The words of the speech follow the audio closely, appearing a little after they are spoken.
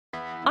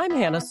I'm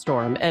Hannah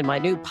Storm, and my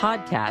new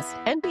podcast,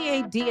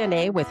 NBA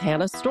DNA with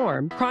Hannah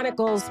Storm,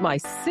 chronicles my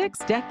 6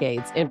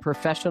 decades in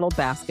professional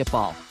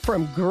basketball.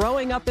 From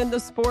growing up in the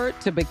sport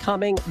to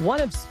becoming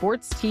one of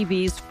sports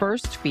TV's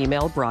first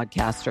female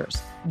broadcasters.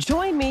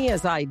 Join me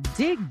as I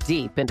dig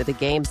deep into the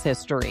game's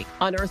history,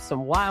 unearth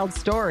some wild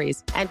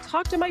stories, and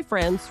talk to my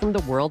friends from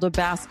the world of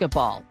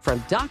basketball,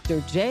 from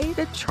Dr. J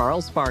to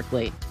Charles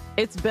Barkley.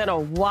 It's been a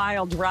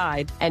wild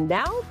ride, and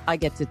now I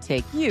get to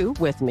take you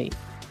with me.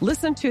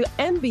 Listen to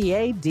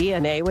NBA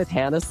DNA with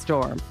Hannah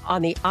Storm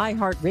on the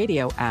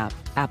iHeartRadio app,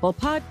 Apple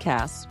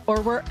Podcasts,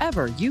 or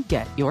wherever you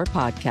get your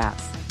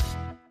podcasts.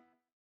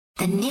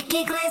 The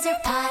Nikki Glaser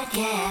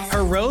Podcast.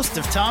 Her roast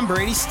of Tom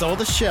Brady stole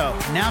the show.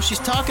 Now she's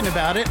talking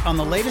about it on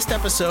the latest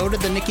episode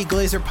of the Nikki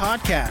Glaser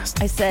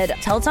Podcast. I said,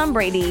 tell Tom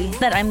Brady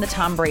that I'm the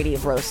Tom Brady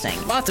of roasting.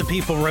 Lots of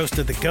people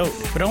roasted the GOAT,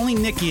 but only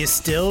Nikki is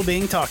still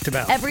being talked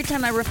about. Every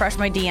time I refresh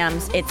my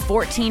DMs, it's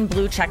 14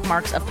 blue check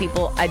marks of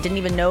people I didn't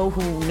even know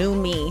who knew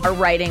me are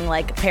writing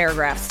like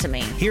paragraphs to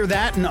me. Hear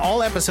that in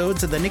all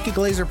episodes of the Nikki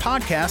Glaser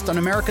Podcast on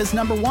America's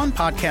 #1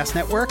 podcast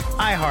network,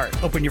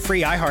 iHeart. Open your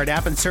free iHeart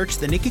app and search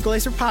the Nikki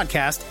Glaser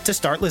Podcast to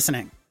start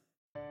listening.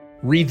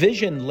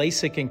 Revision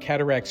LASIK and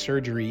Cataract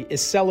Surgery is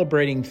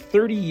celebrating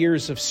 30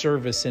 years of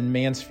service in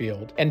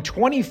Mansfield and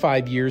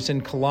 25 years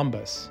in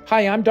Columbus.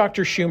 Hi, I'm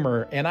Dr.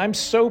 Schumer, and I'm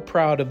so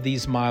proud of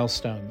these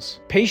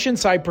milestones.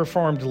 Patients I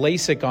performed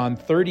LASIK on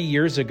 30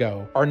 years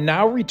ago are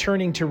now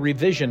returning to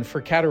Revision for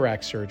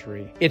cataract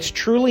surgery. It's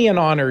truly an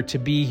honor to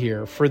be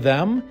here for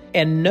them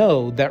and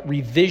know that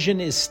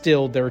Revision is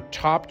still their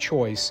top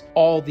choice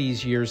all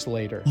these years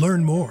later.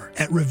 Learn more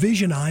at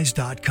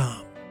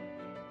revisionize.com.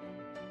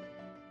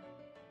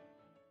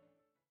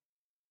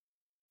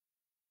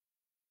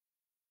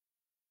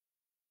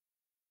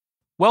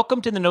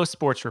 Welcome to the No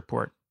Sports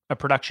Report, a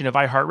production of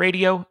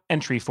iHeartRadio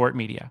and Treefort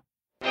Media.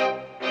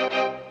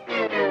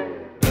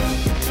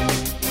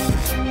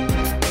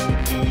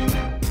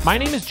 My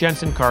name is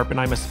Jensen Karp,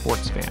 and I'm a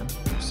sports fan,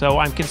 so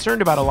I'm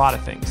concerned about a lot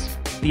of things.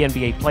 The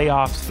NBA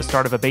playoffs, the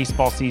start of a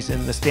baseball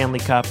season, the Stanley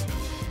Cup.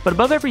 But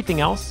above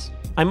everything else,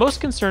 I'm most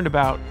concerned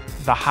about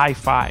the high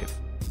five.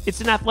 It's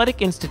an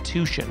athletic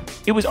institution.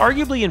 It was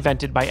arguably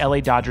invented by LA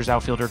Dodgers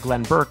outfielder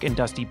Glenn Burke and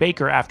Dusty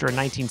Baker after a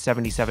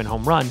 1977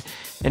 home run,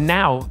 and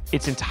now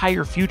its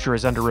entire future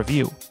is under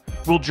review.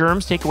 Will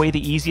germs take away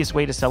the easiest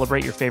way to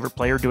celebrate your favorite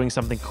player doing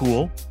something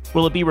cool?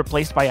 Will it be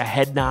replaced by a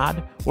head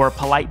nod, or a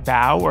polite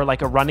bow, or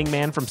like a running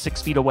man from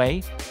 6 feet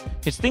away?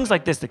 It's things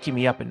like this that keep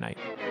me up at night.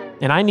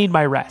 And I need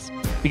my rest,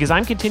 because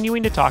I'm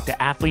continuing to talk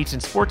to athletes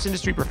and sports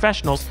industry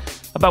professionals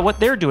about what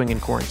they're doing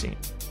in quarantine,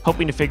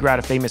 hoping to figure out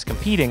if they miss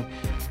competing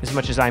as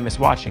much as I miss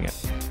watching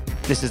it.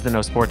 This is the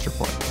No Sports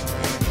Report.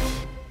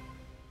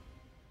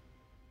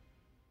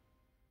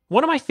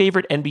 One of my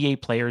favorite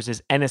NBA players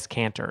is Enes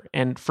Kanter,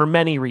 and for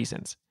many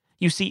reasons.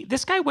 You see,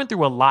 this guy went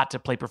through a lot to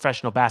play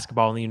professional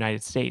basketball in the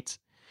United States.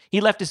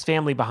 He left his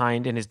family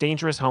behind in his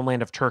dangerous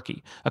homeland of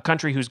Turkey, a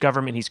country whose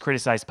government he's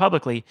criticized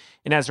publicly,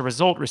 and as a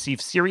result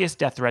received serious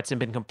death threats and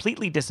been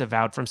completely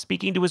disavowed from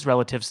speaking to his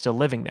relatives still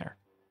living there.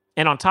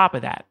 And on top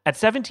of that, at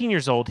 17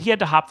 years old, he had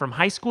to hop from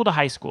high school to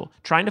high school,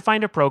 trying to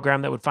find a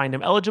program that would find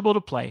him eligible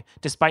to play,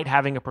 despite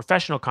having a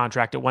professional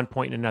contract at one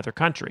point in another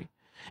country.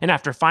 And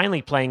after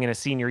finally playing in a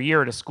senior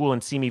year at a school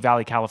in Simi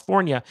Valley,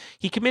 California,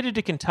 he committed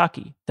to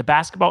Kentucky, the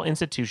basketball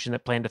institution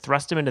that planned to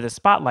thrust him into the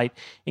spotlight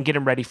and get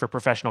him ready for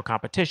professional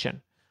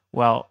competition.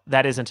 Well,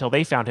 that is until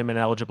they found him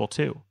ineligible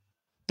too.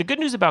 The good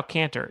news about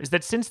Kanter is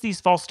that since these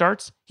false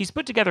starts, he's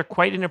put together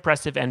quite an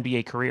impressive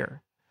NBA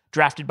career.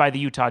 Drafted by the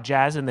Utah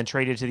Jazz and then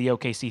traded to the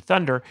OKC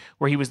Thunder,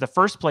 where he was the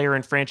first player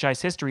in franchise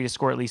history to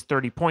score at least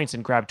 30 points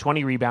and grab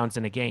 20 rebounds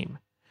in a game.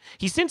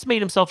 He's since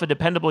made himself a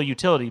dependable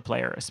utility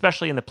player,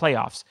 especially in the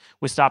playoffs,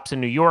 with stops in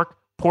New York,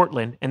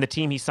 Portland, and the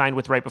team he signed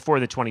with right before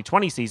the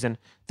 2020 season,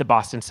 the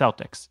Boston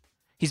Celtics.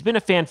 He's been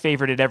a fan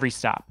favorite at every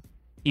stop,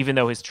 even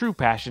though his true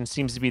passion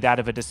seems to be that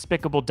of a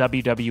despicable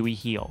WWE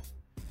heel.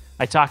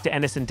 I talked to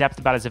Enes in depth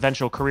about his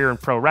eventual career in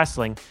pro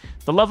wrestling,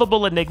 the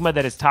lovable enigma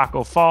that is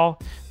Taco Fall,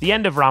 the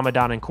end of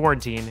Ramadan and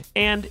quarantine,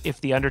 and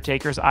if the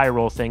Undertaker's eye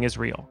roll thing is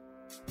real.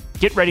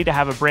 Get ready to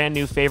have a brand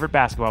new favorite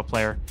basketball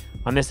player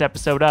on this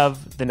episode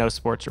of the No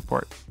Sports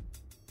Report.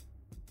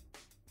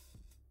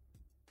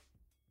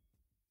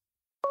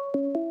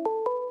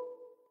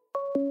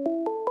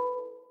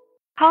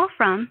 Call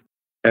from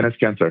Enes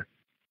Kanter.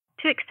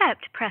 To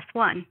accept, press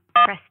 1.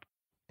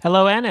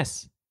 Hello,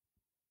 Enes.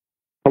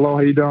 Hello,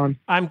 how you doing?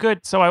 I'm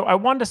good. So I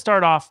wanted to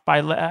start off by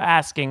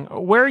asking,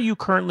 where are you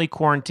currently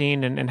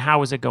quarantined and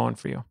how is it going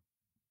for you?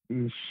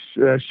 In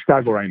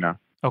Chicago right now.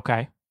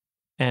 Okay.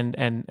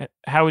 And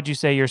how would you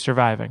say you're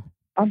surviving?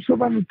 I'm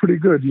surviving pretty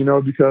good,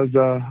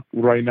 because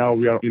right now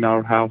we are in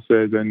our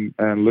houses and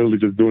literally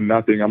just doing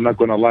nothing. I'm not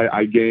going to lie,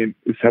 I gained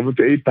 7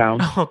 to 8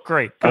 pounds. Oh,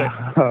 great. Good.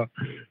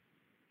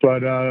 But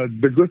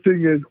the good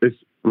thing is it's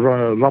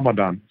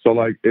Ramadan. So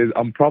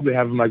I'm probably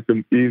having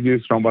the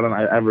easiest Ramadan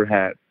I ever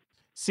had.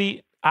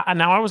 See,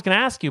 now I was going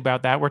to ask you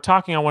about that. We're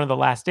talking on one of the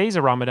last days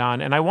of Ramadan,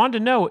 and I wanted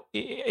to know,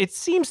 it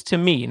seems to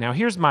me, now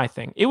here's my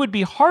thing, it would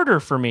be harder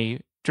for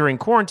me during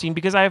quarantine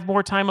because I have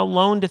more time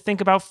alone to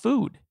think about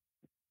food.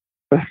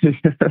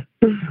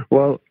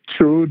 Well,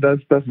 true.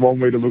 That's one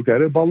way to look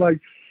at it. But like,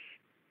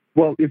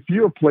 well, if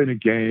you're playing a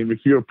game, if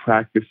you're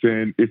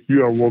practicing, if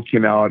you are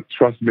working out,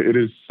 trust me, it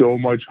is so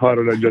much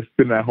harder than just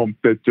sitting at home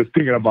just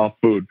thinking about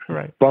food.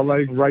 Right. But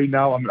like right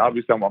now, I mean,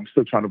 obviously, I'm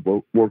still trying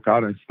to work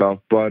out and stuff,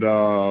 but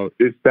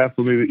it's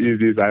definitely the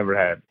easiest I ever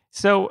had.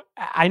 So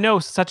I know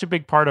such a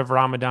big part of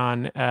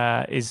Ramadan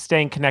is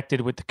staying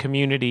connected with the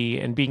community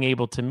and being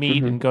able to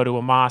meet and go to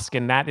a mosque,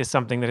 and that is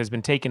something that has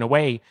been taken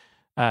away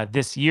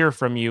this year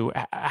from you.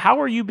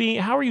 How are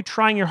you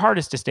trying your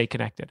hardest to stay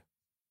connected?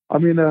 I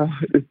mean,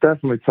 it's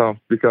definitely tough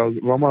because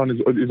Ramadan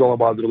is all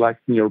about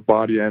relaxing your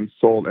body and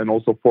soul and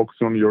also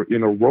focusing on your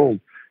inner world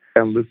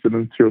and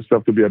listening to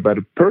yourself to be a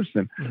better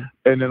person.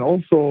 And then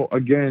also,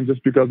 again,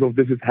 just because of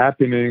this is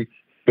happening,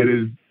 it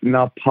is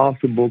not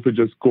possible to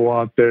just go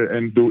out there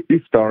and do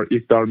iftar.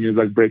 Iftar means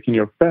like breaking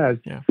your fast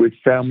with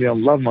family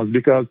and loved ones.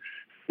 Because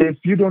if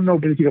you don't know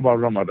anything about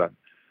Ramadan,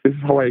 this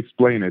is how I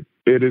explain it.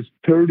 It is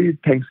 30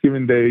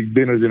 Thanksgiving Day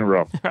dinners in a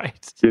row.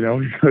 Right. You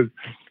know,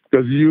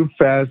 because you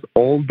fast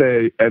all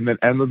day and then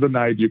end of the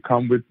night you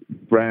come with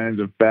friends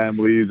and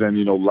families and,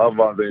 you know, loved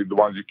ones and the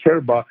ones you care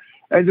about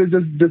and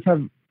just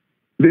have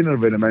dinner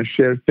with them and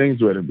share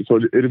things with them. So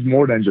it is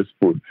more than just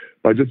food.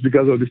 But just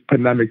because of this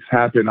pandemic's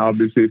happened,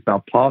 obviously it's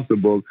not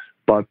possible.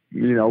 But,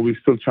 you know, we're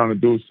still trying to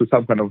do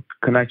some kind of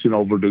connection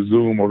over the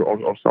Zoom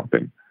or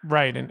something.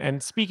 Right.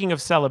 And speaking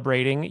of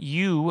celebrating,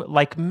 you,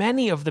 like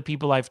many of the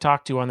people I've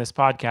talked to on this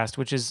podcast,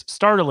 which is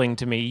startling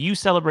to me, you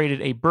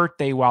celebrated a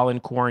birthday while in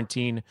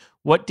quarantine.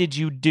 What did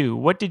you do?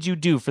 What did you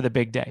do for the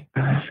big day?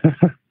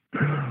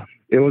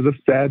 It was a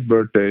sad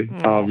birthday,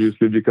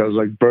 obviously, because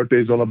like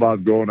birthday is all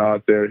about going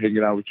out there,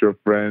 hanging out with your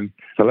friends,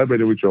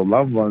 celebrating with your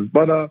loved ones.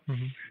 But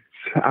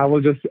I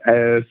will just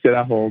sit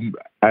at home.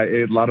 I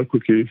ate a lot of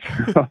cookies.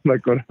 I'm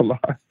not gonna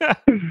lie.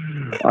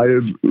 I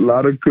ate a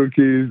lot of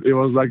cookies. It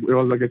was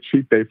like a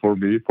cheat day for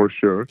me, for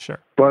sure. Sure.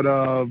 But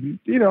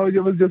you know,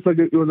 it was just like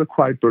it was a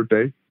quiet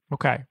birthday.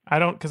 Okay. I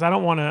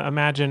don't want to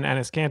imagine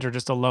Enes Kanter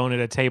just alone at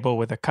a table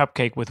with a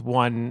cupcake with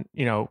one,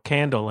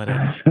 candle in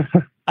it.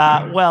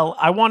 Well,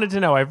 I wanted to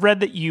know, I've read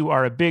that you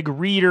are a big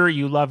reader.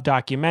 You love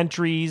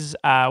documentaries.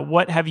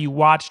 What have you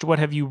watched? What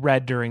have you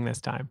read during this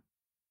time?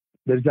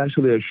 There's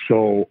actually a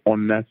show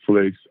on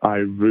Netflix I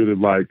really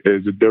like.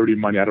 It's Dirty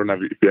Money. I don't know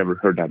if you ever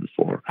heard that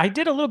before. I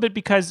did a little bit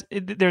because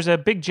there's a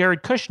big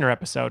Jared Kushner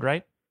episode,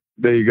 right?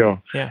 There you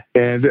go. Yeah.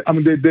 And I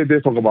mean, they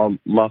talk about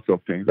lots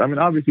of things. I mean,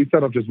 obviously,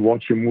 instead of just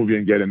watching a movie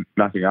and getting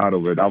nothing out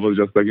of it, I was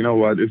just like, you know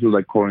what? This is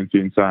like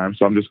quarantine time.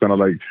 So I'm just going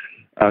to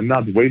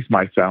not waste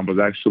my time, but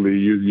actually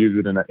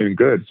use it in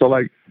good. So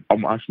like,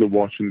 I'm actually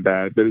watching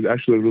that. There is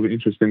actually a really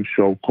interesting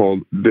show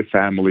called The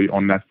Family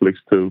on Netflix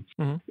too.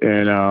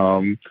 And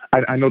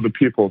I know the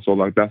people, so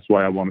like that's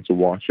why I wanted to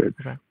watch it.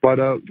 Okay. But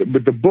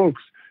the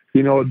books,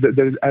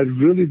 there's a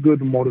really good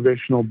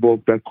motivational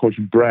book that Coach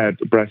Brad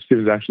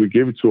Stevens actually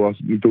gave it to us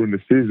during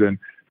the season.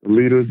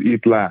 Leaders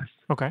Eat Last.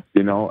 Okay.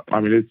 I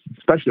mean, it's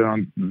especially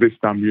around this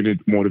time you need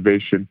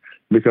motivation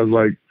because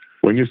like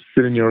when you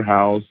sit in your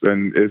house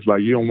and it's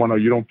like you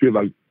don't feel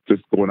like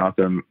just going out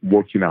there and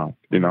working out,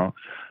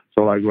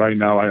 So like right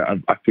now,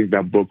 I think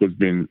that book is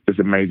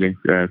amazing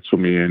to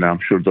me, and I'm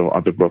sure the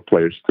other book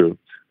players too.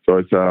 So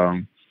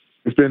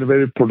it's been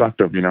very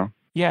productive,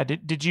 Yeah.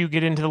 Did you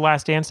get into The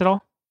Last Dance at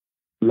all?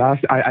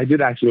 I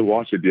did actually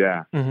watch it,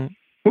 yeah.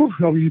 Ooh,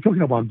 you're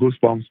talking about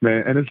goosebumps,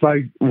 man. And it's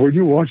like when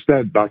you watch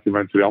that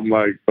documentary, I'm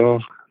like, oh,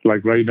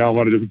 like right now I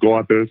want to just go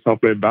out there and start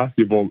playing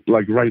basketball,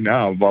 like right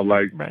now. But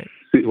like, right.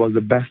 It was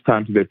the best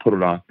time they put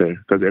it out there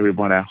because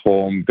everyone at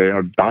home, they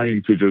are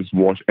dying to just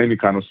watch any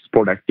kind of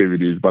sport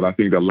activities. But I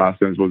think The Last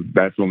Dance was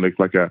definitely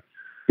like a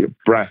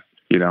breath,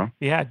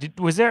 Yeah.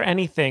 Was there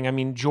anything, I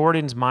mean,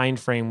 Jordan's mind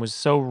frame was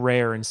so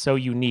rare and so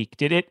unique.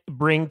 Did it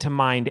bring to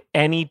mind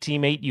any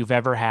teammate you've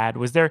ever had?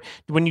 Was there,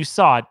 when you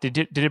saw it,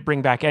 did it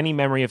bring back any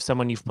memory of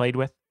someone you've played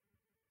with?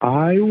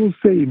 I will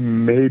say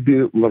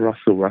maybe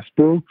Russell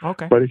Westbrook.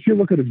 Okay. But if you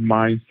look at his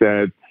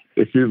mindset,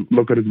 if you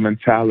look at his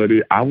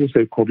mentality, I would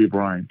say Kobe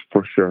Bryant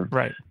for sure.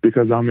 Right.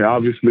 Because, I mean,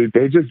 obviously,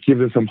 they just give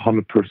this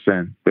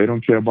 100%. They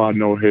don't care about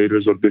no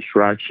haters or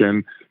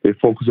distraction. They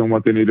focus on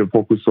what they need to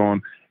focus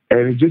on.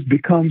 And it just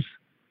becomes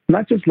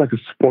not just like a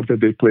sport that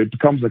they play, it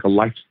becomes like a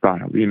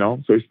lifestyle,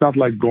 So it's not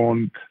like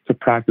going to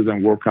practice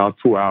and work out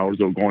 2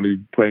 hours or going to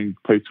play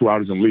 2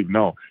 hours and leave.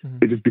 No,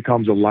 It just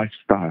becomes a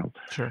lifestyle.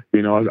 Sure.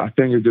 I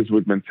think it's just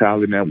with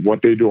mentality and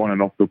what they do on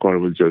and off the court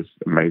was just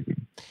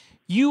amazing.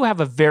 You have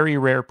a very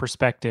rare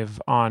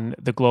perspective on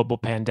the global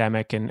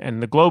pandemic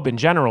and the globe in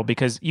general,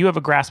 because you have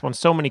a grasp on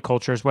so many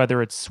cultures,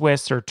 whether it's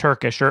Swiss or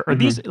Turkish or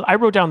these. I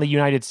wrote down the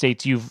United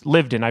States you've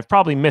lived in. I've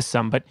probably missed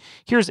some, but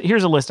here's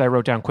a list I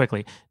wrote down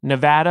quickly: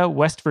 Nevada,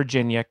 West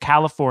Virginia,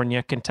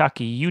 California,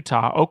 Kentucky,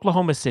 Utah,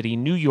 Oklahoma City,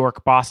 New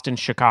York, Boston,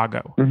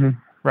 Chicago.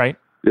 Right?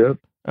 Yep.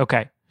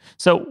 Okay.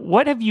 So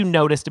what have you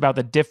noticed about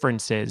the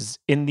differences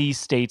in these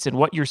states and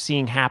what you're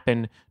seeing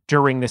happen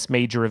during this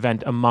major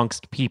event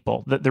amongst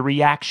people, the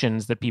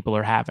reactions that people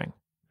are having?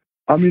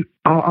 I mean,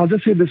 I'll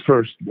just say this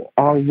first.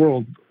 Our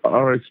world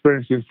are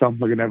experiencing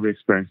something like I never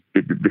experienced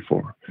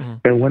before.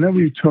 And whenever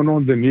you turn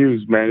on the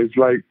news, man, it's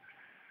like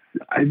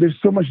there's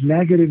so much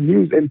negative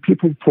news and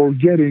people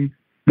forgetting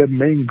the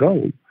main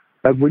goal.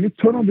 Like when you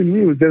turn on the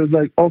news, there's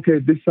like, okay,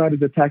 this side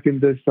is attacking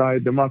this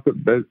side,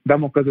 the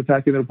Democrats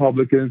attacking the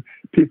Republicans,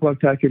 people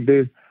attacking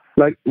this.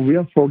 Like we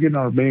are forgetting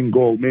our main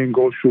goal. Main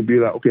goal should be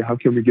like, okay, how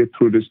can we get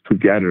through this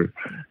together?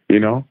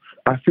 You know,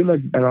 I feel like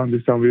around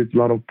this time there's a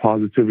lot of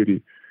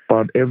positivity.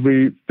 But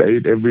every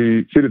state,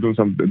 every city doing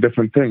some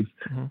different things.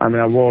 I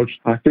mean,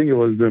 I think it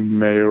was the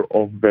mayor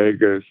of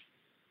Vegas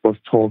was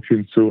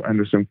talking to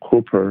Anderson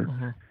Cooper,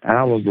 and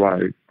I was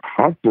like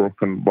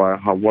heartbroken by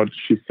what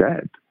she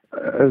said.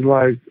 It's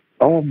like,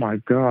 oh my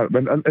God.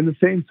 But at the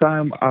same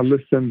time, I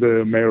listened to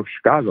the mayor of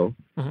Chicago.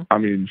 I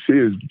mean, she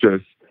is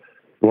just,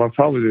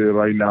 probably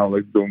right now,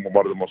 like doing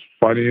one of the most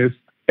funniest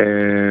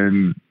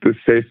and the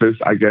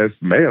safest, I guess,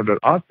 mayor that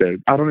out there.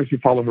 I don't know if you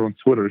follow her on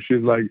Twitter.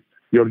 She's like,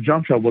 your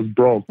jump shot was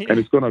broke and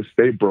it's going to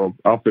stay broke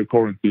after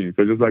quarantine.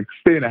 So just like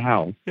stay in the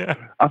house. Yeah.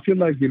 I feel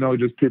like,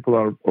 just people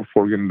are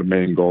forgetting the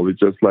main goal.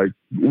 It's just like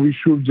we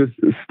should just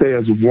stay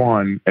as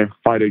one and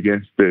fight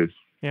against this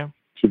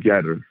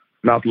together.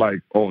 Not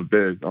like,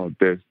 this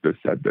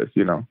said this,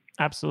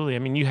 Absolutely. I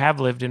mean, you have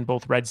lived in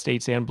both red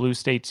states and blue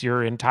states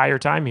your entire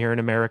time here in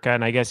America.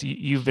 And I guess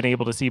you've been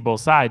able to see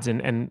both sides.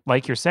 And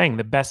like you're saying,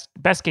 the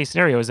best case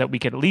scenario is that we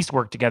could at least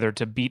work together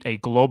to beat a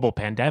global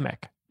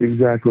pandemic.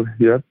 Exactly.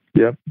 Yep.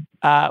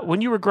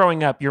 When you were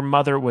growing up, your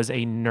mother was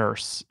a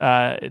nurse.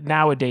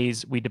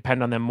 Nowadays, we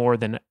depend on them more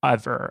than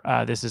ever.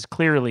 This is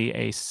clearly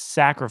a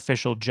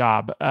sacrificial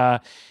job.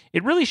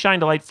 It really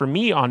shined a light for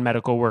me on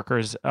medical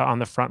workers on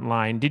the front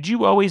line. Did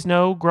you always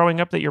know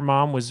growing up that your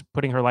mom was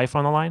putting her life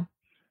on the line?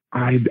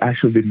 I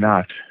actually did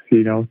not.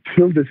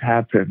 Till this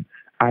happened,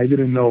 I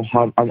didn't know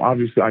how.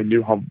 Obviously, I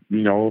knew how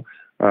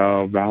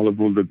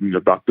valuable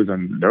the doctors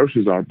and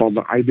nurses are, but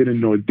I didn't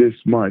know this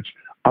much.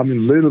 I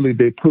mean, literally,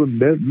 they put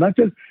not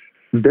just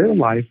their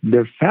life,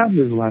 their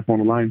family's life on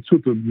the line too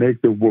to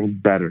make the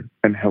world better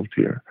and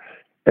healthier.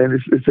 And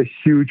it's a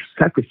huge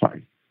sacrifice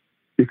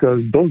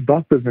because those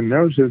doctors and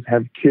nurses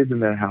have kids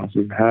in their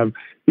houses, have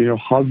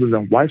husbands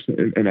and wives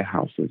in their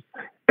houses,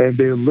 and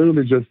they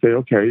literally just say,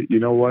 okay, you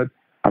know what?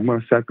 I'm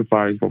going to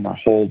sacrifice for my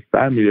whole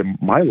family and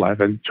my life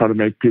and try to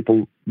make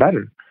people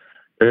better.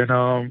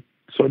 And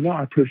so now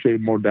I appreciate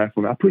more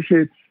definitely. I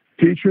appreciate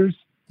teachers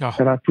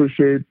and I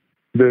appreciate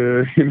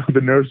the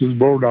nurses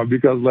more now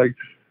because like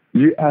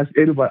you ask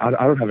anybody, I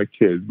don't have a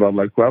kid, but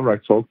like whoever I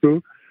talk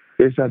to,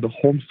 they said the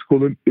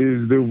homeschooling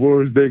is the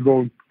worst.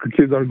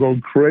 Kids are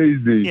going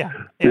crazy. Yeah.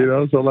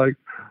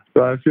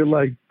 So I feel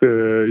like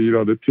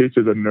the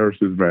teachers and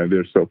nurses, man,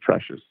 they're so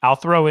precious. I'll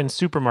throw in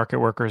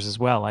supermarket workers as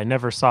well. I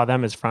never saw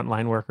them as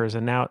frontline workers,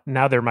 and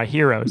now they're my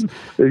heroes.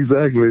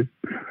 Exactly.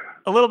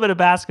 A little bit of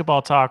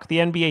basketball talk. The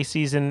NBA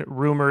season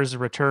rumors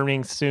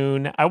returning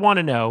soon. I want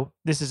to know,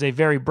 this is a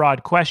very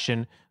broad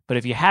question, but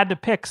if you had to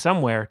pick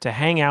somewhere to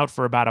hang out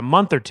for about a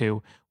month or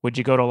two, would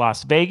you go to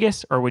Las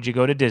Vegas or would you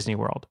go to Disney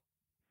World?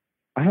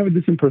 I have a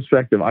different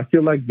perspective. I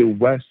feel like the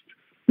West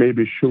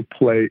maybe should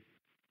play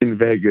in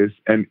Vegas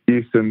and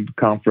Eastern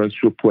Conference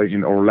should play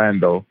in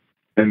Orlando.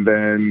 And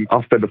then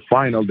after the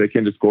final, they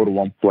can just go to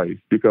one place.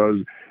 Because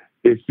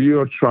if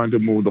you're trying to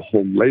move the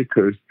whole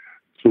Lakers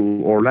to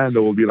Orlando,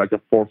 it will be like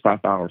a 4 or 5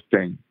 hour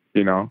thing,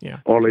 Yeah.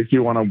 Or if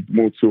you want to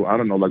move to, I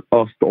don't know, like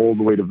us all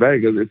the way to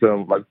Vegas, it's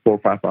a like 4 or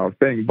 5 hour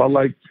thing. But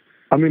like,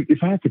 I mean, if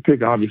I had to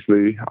pick,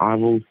 obviously, I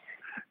will,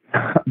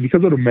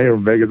 because of the mayor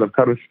of Vegas, I'm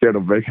kind of scared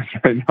of Vegas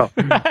right now.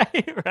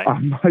 Right. I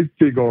might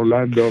pick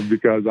Orlando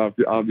because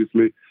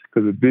obviously,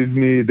 because of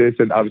Disney, they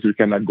said obviously we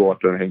cannot go out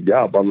there and hang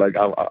out, but like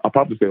I'll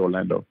probably say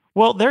Orlando.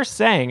 Well, they're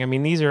saying, I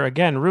mean, these are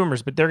again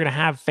rumors, but they're going to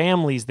have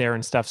families there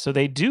and stuff, so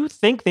they do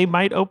think they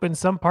might open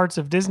some parts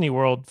of Disney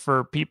World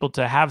for people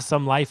to have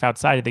some life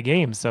outside of the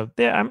game. So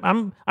yeah,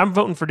 I'm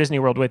voting for Disney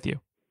World with you.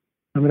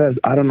 I mean,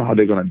 I don't know how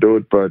they're going to do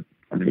it, but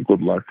I mean,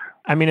 good luck.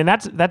 I mean, and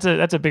that's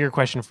a bigger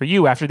question for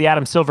you after the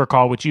Adam Silver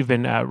call, which you've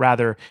been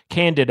rather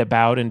candid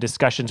about in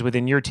discussions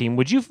within your team.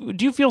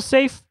 Do you feel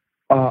safe?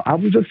 I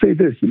would just say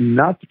this,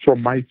 not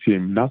from my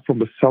team, not from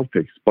the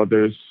Celtics, but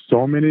there's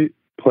so many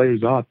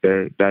players out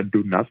there that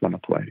do not want to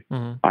play,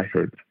 I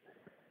heard.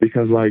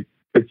 Because, like,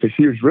 it's a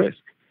huge risk.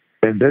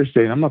 And they're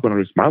saying, I'm not going to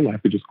risk my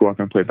life to just go out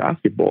and play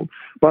basketball.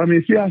 But, I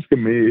mean, if you're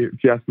asking me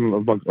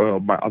about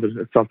my other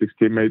Celtics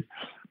teammates,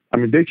 I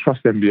mean, they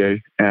trust the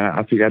NBA. And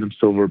I think Adam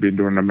Silver has been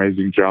doing an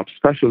amazing job,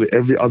 especially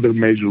every other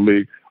major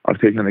league are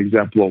taking an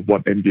example of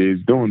what NBA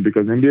is doing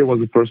because NBA was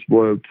the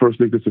first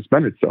league to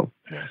suspend itself.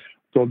 Yeah.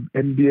 So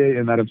NBA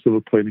and Adam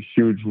Silver played a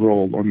huge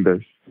role on this.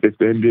 If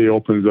the NBA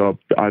opens up,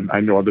 I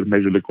know other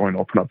major league going to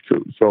open up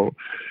too. So,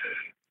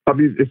 I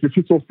mean, if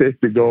it's so safe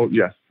to go,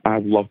 yes, I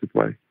would love to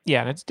play. Yeah,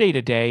 and it's day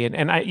to day.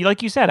 And I,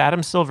 like you said,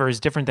 Adam Silver is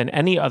different than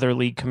any other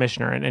league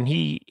commissioner. And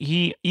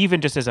he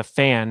even just as a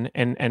fan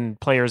and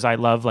players I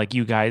love, like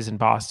you guys in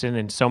Boston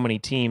and so many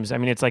teams, I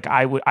mean, it's like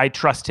I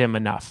trust him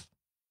enough.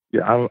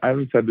 Yeah, I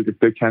haven't said that if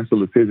they cancel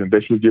the season,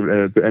 they should give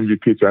the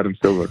MVP to Adam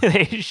Silver.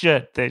 They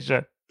should.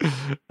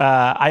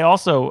 I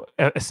also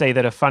say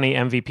that a funny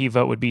MVP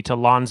vote would be to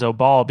Lonzo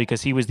Ball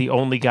because he was the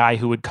only guy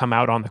who would come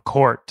out on the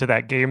court to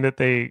that game that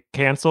they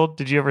canceled.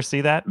 Did you ever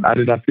see that? I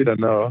did not see that,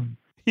 no.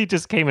 He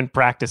just came and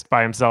practiced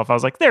by himself. I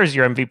was like, there's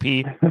your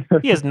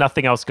MVP. He has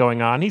nothing else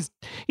going on. He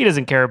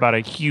doesn't care about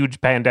a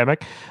huge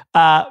pandemic.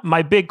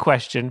 My big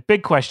question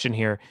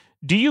here.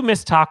 Do you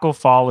miss Taco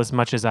Fall as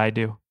much as I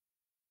do?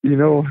 You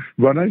know,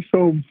 when I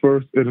saw him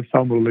first in the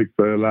Summer League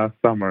last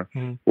summer,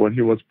 when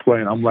he was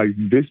playing, I'm like,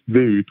 this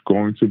dude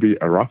going to be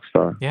a rock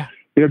star. Yeah.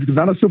 Yeah, because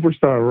not a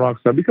superstar, a rock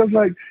star. Because,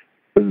 like,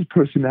 his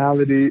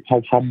personality,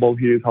 how humble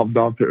he is, how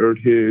down-to-earth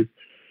he is.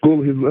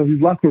 Cool. His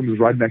locker room is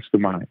right next to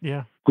mine.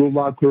 Yeah. Good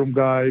locker room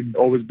guy,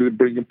 always been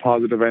bringing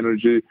positive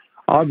energy.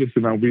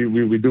 Obviously, man,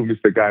 we do miss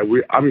the guy.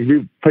 We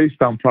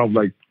FaceTime probably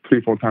like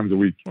 3-4 times a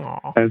week.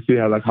 Aww. And see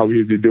how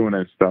he's doing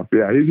and stuff.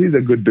 Yeah, he's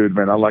a good dude,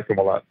 man. I like him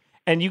a lot.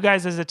 And you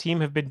guys as a team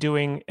have been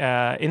doing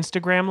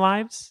Instagram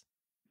lives?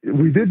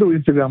 We did do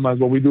Instagram lives,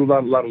 but we do a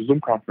lot of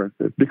Zoom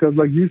conferences because,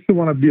 like, you still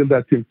want to build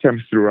that team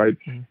chemistry, right?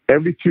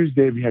 Every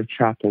Tuesday we have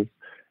chapels.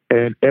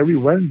 And every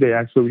Wednesday,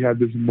 actually, we have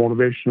this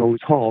motivational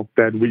talk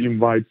that we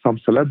invite some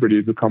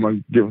celebrities to come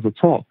and give us a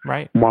talk.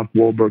 Right. Mark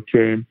Wahlberg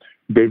came,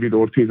 David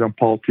Ortiz and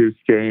Paul Pierce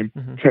came,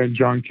 Ken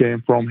Jeong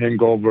came from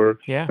Hangover,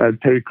 and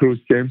Terry Crews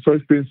came. So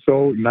it's been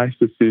so nice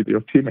to see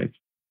your teammates.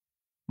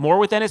 More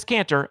with Enes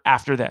Kanter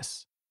after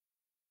this.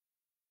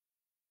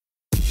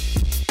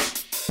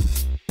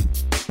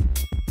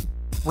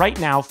 Right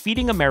now,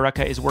 Feeding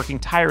America is working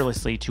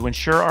tirelessly to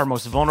ensure our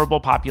most vulnerable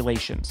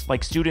populations,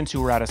 like students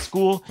who are out of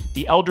school,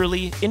 the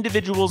elderly,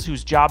 individuals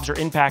whose jobs are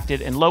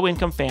impacted, and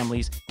low-income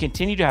families,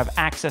 continue to have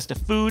access to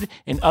food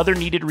and other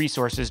needed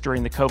resources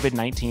during the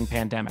COVID-19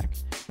 pandemic.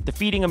 The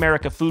Feeding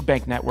America Food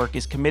Bank Network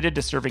is committed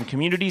to serving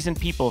communities and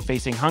people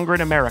facing hunger in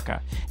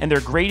America, and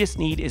their greatest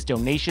need is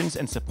donations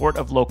and support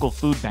of local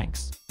food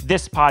banks.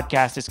 This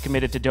podcast is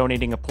committed to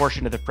donating a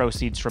portion of the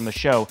proceeds from the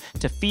show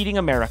to Feeding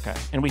America,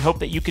 and we hope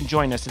that you can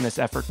join us in this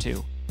effort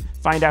too.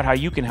 Find out how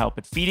you can help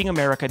at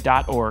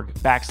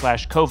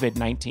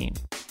feedingamerica.org/COVID-19.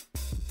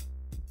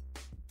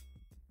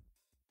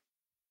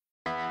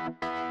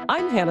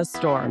 I'm Hannah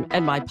Storm,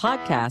 and my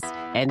podcast,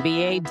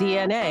 NBA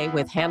DNA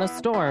with Hannah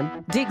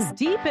Storm, digs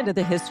deep into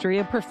the history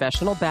of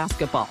professional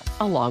basketball,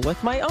 along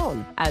with my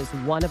own, as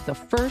one of the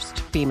first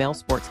female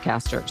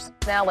sportscasters.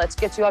 Now let's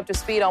get you up to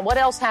speed on what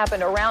else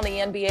happened around the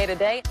NBA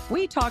today.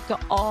 We talked to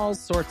all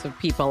sorts of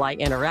people I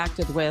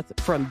interacted with,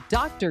 from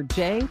Dr.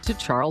 J to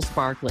Charles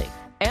Barkley,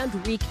 and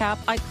recap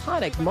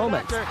iconic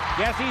moments.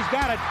 Yes, he's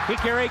got it.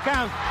 Here he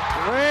comes.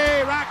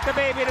 Way rock the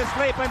baby to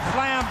sleep and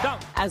slam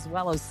dunk. As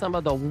well as some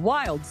of the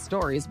wild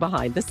stories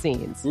behind the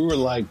scenes. We were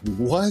like,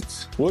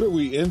 what? What are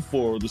we in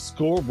for? The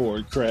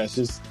scoreboard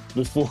crashes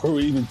before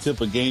we even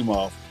tip a game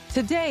off.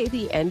 Today,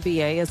 the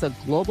NBA is a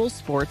global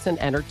sports and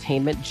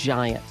entertainment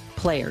giant.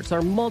 Players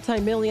are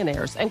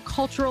multimillionaires and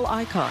cultural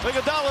icons.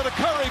 Iguodala to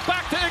Curry,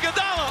 back to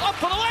Iguodala, up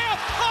for the layup.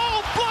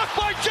 Oh, blocked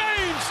by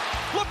James.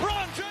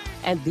 LeBron James.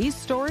 And these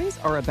stories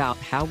are about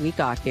how we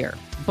got here,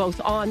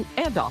 both on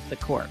and off the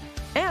court.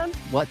 And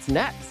what's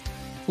next?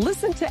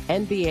 Listen to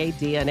NBA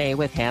DNA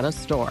with Hannah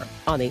Storm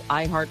on the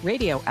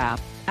iHeartRadio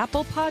app,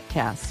 Apple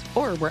Podcasts,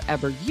 or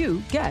wherever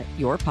you get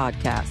your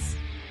podcasts.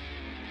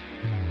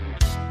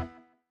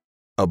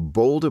 A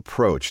bold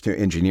approach to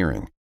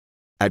engineering.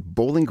 At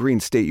Bowling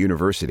Green State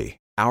University,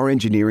 our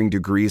engineering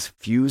degrees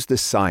fuse the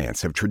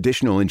science of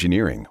traditional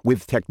engineering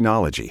with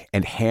technology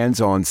and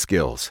hands-on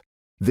skills.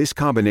 This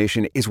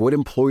combination is what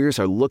employers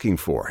are looking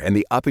for in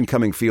the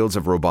up-and-coming fields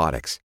of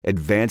robotics,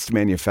 advanced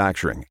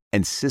manufacturing,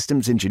 and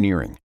systems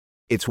engineering.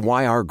 It's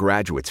why our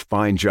graduates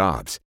find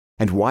jobs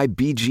and why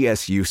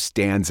BGSU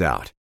stands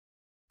out.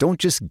 Don't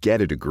just get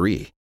a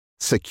degree.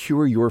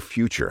 Secure your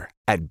future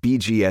at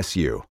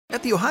BGSU.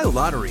 At the Ohio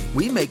Lottery,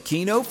 we make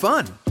Keno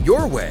fun.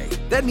 Your way.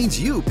 That means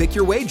you pick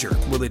your wager.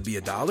 Will it be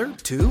 $1,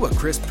 $2, a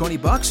crisp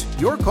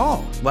 $20? Your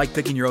call. Like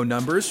picking your own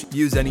numbers?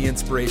 Use any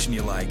inspiration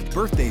you like.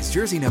 Birthdays,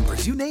 jersey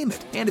numbers, you name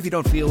it. And if you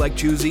don't feel like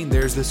choosing,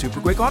 there's the Super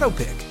Quick Auto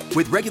Pick.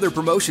 With regular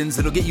promotions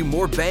that'll get you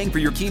more bang for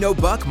your Keno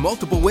buck,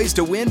 multiple ways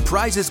to win,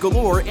 prizes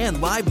galore, and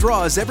live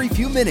draws every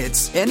few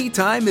minutes,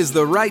 anytime is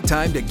the right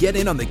time to get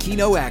in on the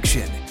Keno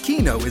action.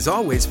 Keno is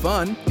always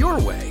fun, your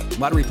way.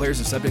 Lottery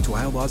players are subject to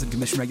Ohio laws and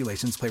commission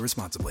regulations. Play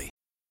responsibly.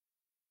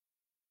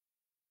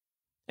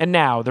 And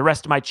now, the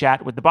rest of my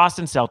chat with the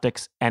Boston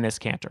Celtics, Enes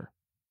Kanter.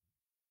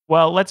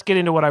 Well, let's get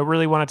into what I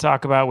really want to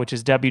talk about, which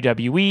is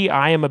WWE.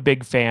 I am a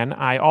big fan.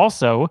 I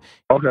also,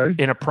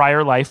 in a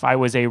prior life, I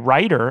was a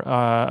writer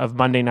of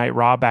Monday Night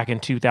Raw back in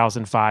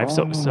 2005.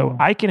 So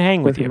I can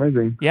hang with you.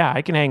 Amazing. Yeah,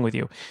 I can hang with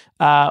you.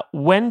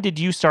 When did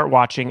you start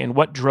watching, and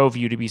what drove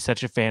you to be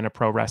such a fan of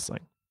pro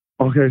wrestling?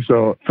 Okay,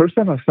 so first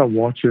time I started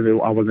watching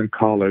it, I was in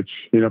college,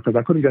 because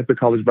I couldn't get to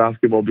college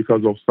basketball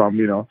because of some,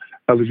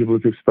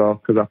 eligibility stuff,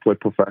 because I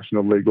played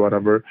professional league or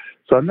whatever.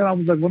 So and then I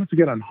was like, wanted to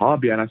get on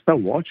hobby, and I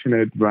started watching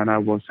it when I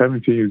was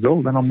 17 years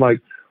old, and I'm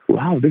like,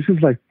 wow, this is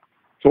like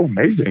so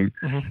amazing.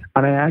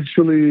 And I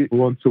actually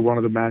went to one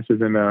of the matches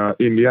in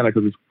Indiana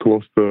because it's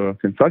close to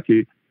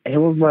Kentucky. it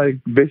was like,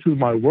 this is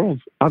my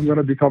world. I'm going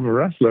to become a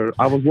wrestler.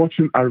 I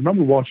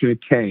remember watching it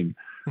Kane.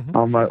 Mm-hmm.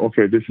 I'm like,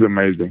 okay, this is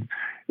amazing.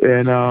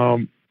 And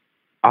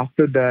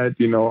after that,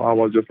 I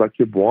was just like,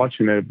 keep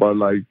watching it. But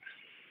like,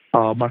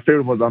 my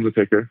favorite was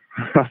Undertaker,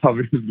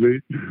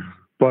 obviously.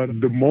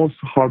 But the most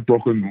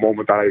heartbroken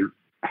moment I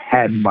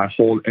had in my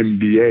whole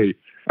NBA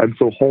and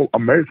so whole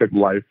American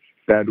life,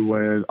 that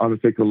when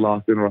Undertaker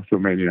lost in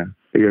WrestleMania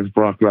against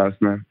Brock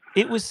Lesnar.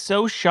 It was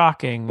so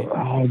shocking.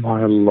 Oh,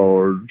 my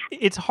Lord.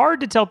 It's hard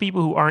to tell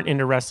people who aren't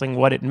into wrestling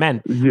what it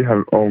meant.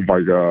 Yeah, oh,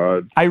 my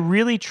God. I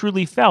really,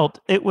 truly felt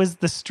it was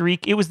the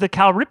streak. It was the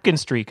Cal Ripken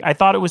streak. I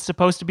thought it was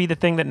supposed to be the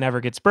thing that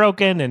never gets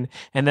broken, and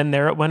then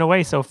there it went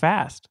away so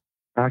fast.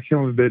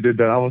 Actually, they did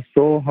that. I was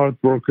so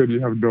heartbroken,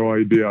 you have no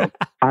idea.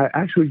 I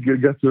actually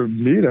got to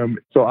meet him.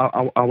 So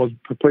I was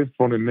playing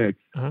for the Knicks.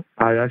 Uh-huh.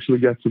 I actually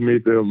get to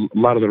meet a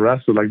lot of the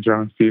wrestlers, like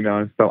John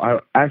Cena and stuff. I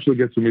actually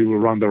get to meet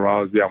with Ronda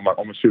Rousey. I'm like,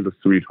 oh, she was a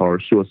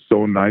sweetheart. She was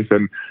so nice.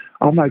 And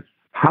I'm like,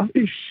 how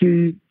is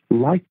she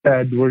like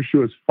that where she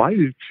was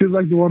fighting? She's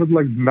like one of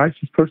the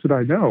nicest person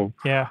I know.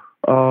 Yeah.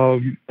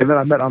 And then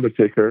I met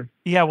Undertaker.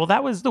 Yeah, well,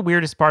 that was the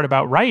weirdest part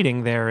about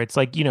writing there. It's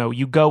like,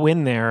 you go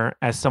in there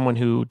as someone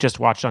who just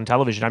watched on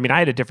television. I mean, I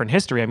had a different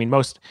history. I mean,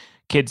 most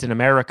kids in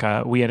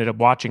America, we ended up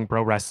watching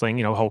pro wrestling,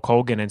 Hulk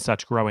Hogan and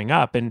such growing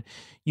up, and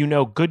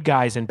good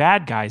guys and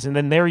bad guys. And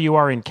then there you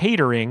are in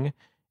catering,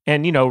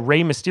 and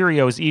Rey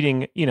Mysterio's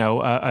eating,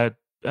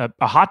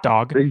 a hot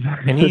dog,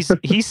 and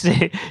he's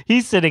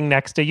sitting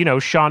next to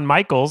Shawn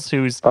Michaels,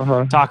 who's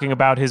talking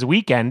about his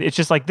weekend. It's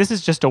just like, this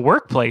is just a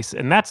workplace,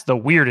 and that's the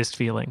weirdest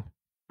feeling.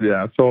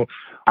 Yeah, so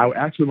I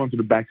actually went to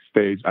the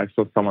backstage. I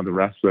saw some of the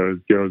wrestlers,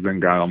 girls and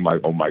guys. I'm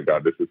like, oh my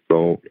God, this is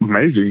so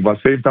amazing, but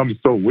at the same time, it's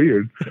so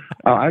weird.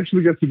 I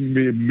actually get to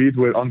meet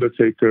with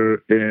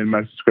Undertaker in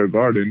Madison Square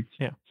Garden.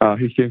 Yeah.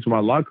 He came to my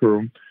locker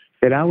room,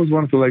 and I was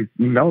wanting to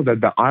know that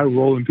the eye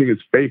rolling thing is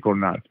fake or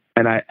not.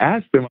 And I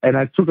asked him, and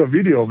I took a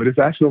video of it. It's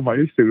actually on my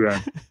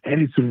Instagram,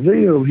 and it's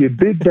real. He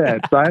did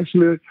that. So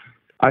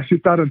I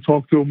sit down and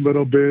talked to him a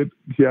little bit.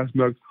 He asked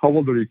me, how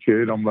old are you,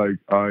 kid? I'm like,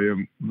 I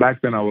am.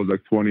 Back then, I was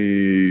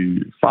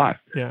 25.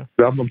 Yeah.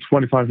 So I'm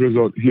 25 years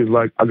old. He's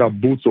like, I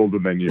got boots older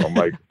than you. I'm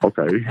like,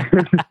 okay.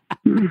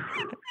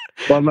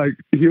 But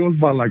he was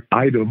my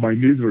idol. My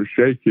knees were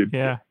shaking.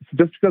 Yeah.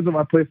 Just because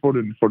I play for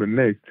the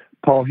Knicks.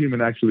 Paul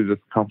Heyman actually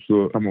just comes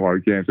to some of our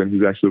games, and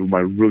he's actually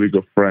my really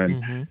good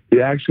friend. Mm-hmm.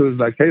 He actually is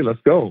like, hey,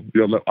 let's go.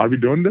 Are we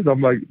doing this?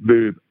 I'm like,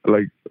 dude,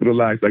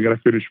 relax. I got to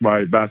finish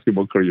my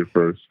basketball career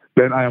first.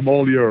 Then I am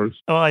all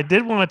yours. Well, I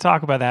did want to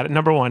talk about that.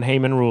 Number one,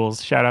 Heyman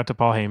rules. Shout out to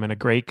Paul Heyman, a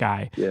great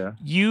guy. Yeah.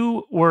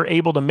 You were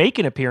able to make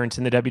an appearance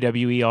in the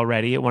WWE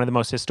already at one of the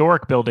most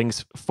historic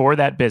buildings for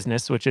that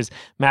business, which is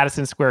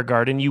Madison Square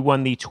Garden. You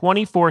won the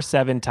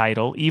 24/7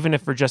 title, even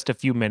if for just a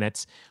few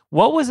minutes.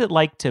 What was it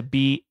like to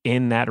be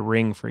in that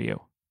ring for you?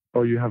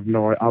 Oh, you have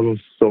no idea. I was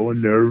so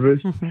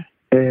nervous.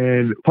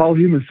 And Paul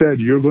Heyman said,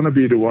 you're going to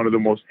be one of the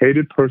most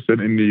hated person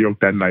in New York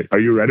that night. Are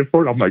you ready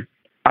for it? I'm like,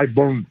 I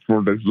born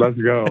for this. Let's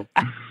go.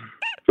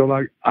 So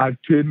I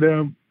pinned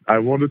him. I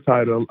won the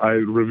title. I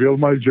revealed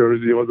my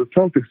jersey. It was a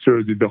Celtics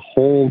jersey. The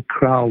whole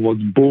crowd was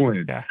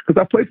booing.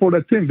 Because I played for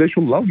that team. They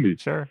should love me.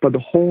 Sure. But the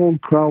whole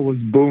crowd was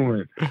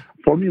booing.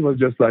 For me, it was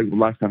just a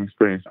lifetime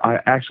experience. I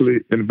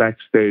actually, in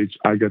backstage,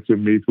 I got to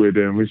meet with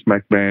Vince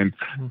McMahon.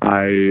 Mm-hmm.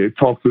 I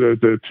talked to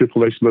the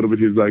Triple H a little bit.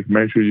 He's like,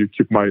 make sure you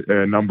keep my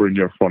number in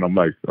your phone. I'm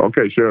like,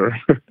 okay, sure.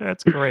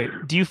 That's great.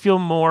 Do you feel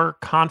more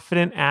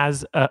confident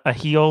as a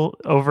heel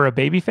over a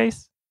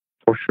babyface?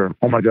 For sure.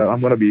 Oh my God, I'm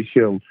gonna be a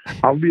heel.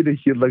 I'll be the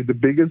heel, the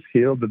biggest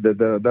heel that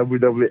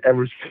WWE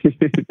ever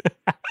seen.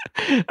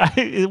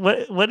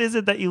 What is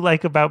it that you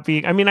like about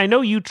being? I mean, I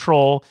know you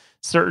troll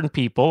certain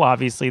people.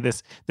 Obviously,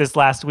 this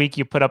last week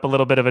you put up a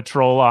little bit of a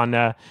troll on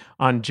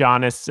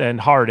Giannis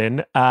and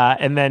Harden,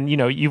 and then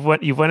you've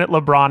went at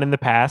LeBron in the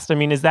past. I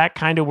mean, is that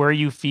kind of where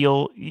you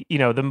feel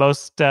the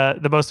most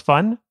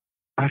fun?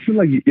 I feel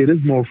like it is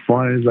more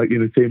fun. It's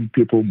entertaining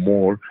people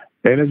more.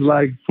 And it's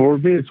for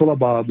me, it's all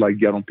about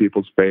get on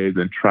people's face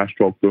and trash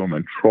talk them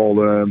and troll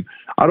them.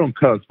 I don't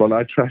cuss, but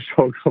I trash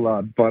talk a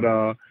lot. But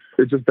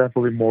it's just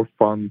definitely more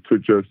fun to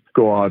just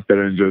go out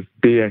there and just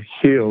be a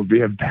heel,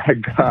 be a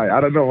bad guy. I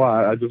don't know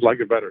why. I just like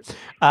it better.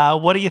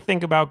 What do you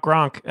think about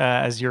Gronk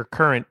as your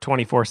current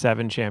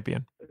 24/7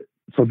 champion?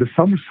 So the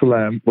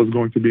SummerSlam was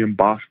going to be in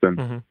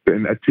Boston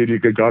at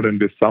TD Garden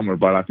this summer,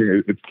 but I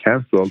think it's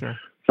canceled. Sure.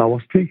 So I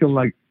was thinking,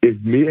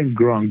 if me and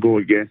Gronk go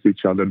against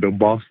each other, the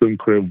Boston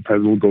crowd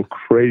will go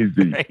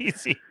crazy.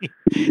 Crazy.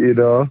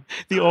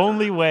 The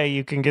only way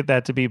you can get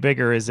that to be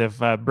bigger is if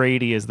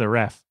Brady is the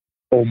ref.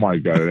 Oh, my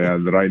God. Yeah,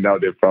 right now,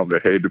 they probably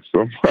hate him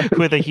so much.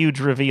 With a huge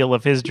reveal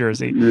of his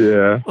jersey.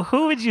 Yeah.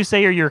 Who would you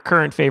say are your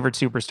current favorite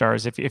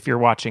superstars if you're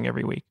watching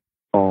every week?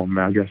 Oh,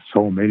 man, I guess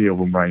so many of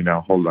them right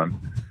now. Hold on.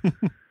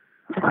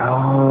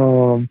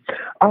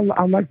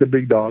 I like the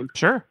big dog.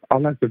 Sure. I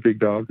like the big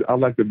dog. I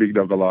like the big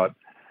dog a lot.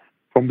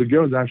 From the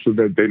girls,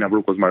 actually, Dana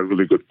Brooke was my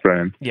really good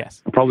friend.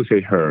 Yes. I'll probably say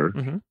her.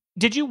 Mm-hmm.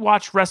 Did you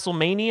watch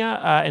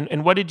WrestleMania?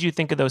 And what did you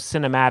think of those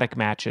cinematic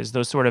matches,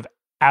 those sort of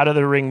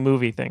out-of-the-ring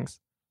movie things?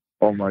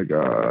 Oh my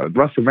God.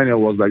 WrestleMania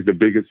was like the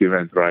biggest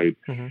event, right?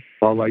 Mm-hmm.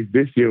 But like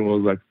this year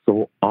was like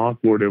so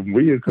awkward and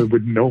weird because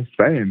with no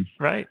fans.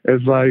 Right.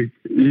 It's like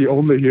you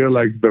only hear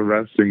like the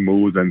wrestling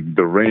moves and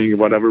the ring,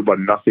 whatever, but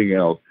nothing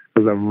else.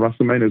 Because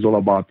WrestleMania is all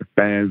about the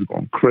fans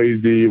going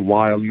crazy,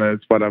 wildness,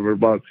 whatever.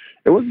 But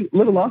it was a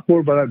little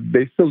awkward, but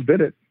they still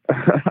did it.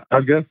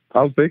 I guess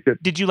I'll take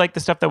it. Did you like the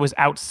stuff that was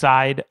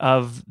outside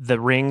of the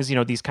rings,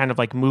 these kind of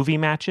like movie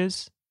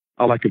matches?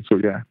 I like it too,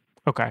 yeah.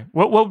 Okay.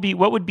 What would be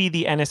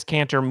the Enes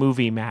Kanter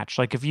movie match?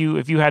 Like if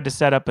you had to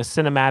set up a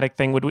cinematic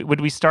thing,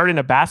 would we start in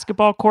a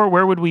basketball court?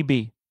 Where would we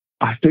be?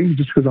 I think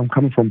just because I'm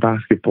coming from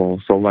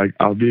basketball, so like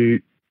I'll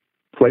be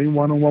playing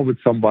one-on-one with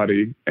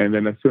somebody, and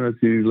then as soon as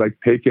he's like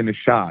taking a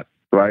shot,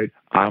 right,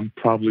 I'm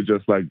probably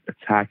just like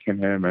attacking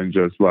him and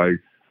just like,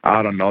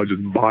 I don't know,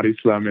 just body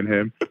slamming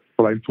him.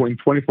 So like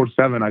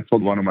 24/7, I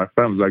told one of my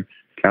friends, like,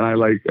 can I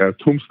like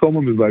tombstone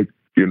him? He's like,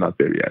 you're not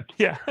there yet.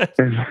 Yeah. Like,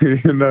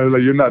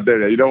 you're not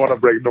there yet. You don't want to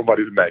break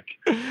nobody's neck.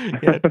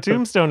 Yeah,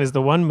 tombstone is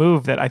the one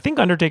move that I think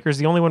Undertaker's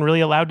the only one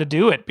really allowed to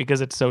do it because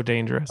it's so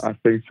dangerous. I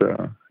think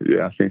so.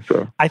 Yeah, I think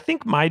so. I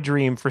think my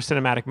dream for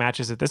cinematic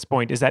matches at this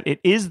point is that it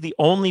is the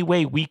only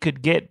way we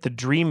could get the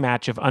dream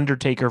match of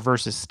Undertaker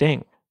versus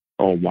Sting.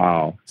 Oh,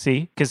 wow.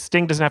 See? Because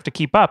Sting doesn't have to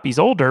keep up. He's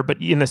older,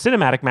 but in the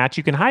cinematic match,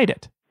 you can hide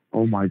it.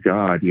 Oh, my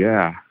God.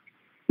 Yeah.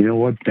 You know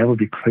what? That would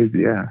be crazy,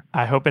 yeah.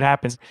 I hope it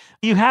happens.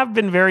 You have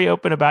been very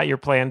open about your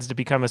plans to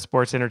become a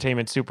sports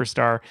entertainment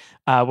superstar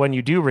when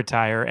you do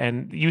retire.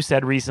 And you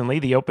said recently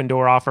the open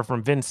door offer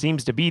from Vince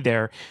seems to be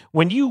there.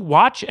 When you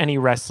watch any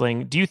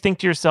wrestling, do you think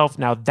to yourself,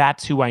 now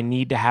that's who I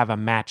need to have a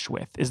match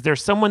with? Is there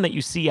someone that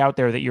you see out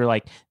there that you're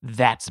like,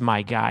 that's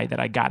my guy that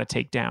I got to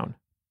take down?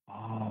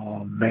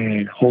 Oh,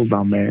 man. Hold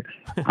on, man.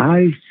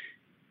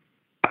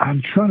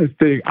 I'm trying to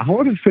think. I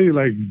want to say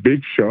like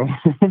Big Show.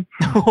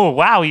 Oh,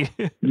 wow.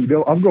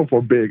 I'm going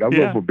for big. I'm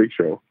going for Big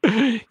Show.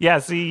 Yeah,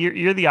 see,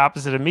 you're the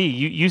opposite of me.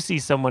 You see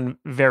someone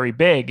very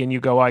big and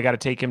you go, I got to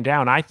take him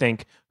down. I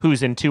think,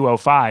 who's in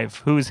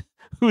 205? Who's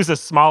the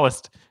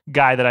smallest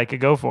guy that I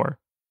could go for?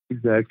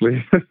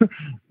 Exactly.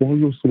 What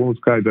was the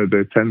smallest guy that they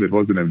attended?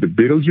 Wasn't it the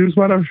Beetlejuice,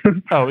 whatever?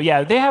 Oh,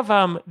 yeah. They have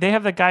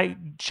the guy,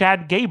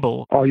 Chad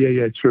Gable. Oh,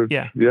 yeah, true.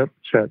 Yeah. Yep,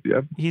 Chad,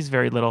 yep. He's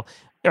very little.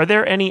 Are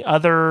there any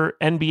other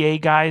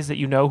NBA guys that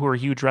you know who are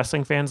huge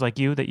wrestling fans like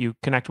you that you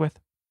connect with?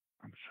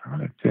 I'm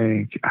trying to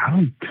think. I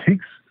don't think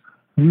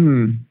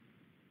so.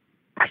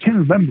 I can't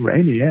remember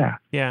any, yeah.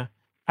 Yeah.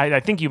 I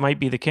think you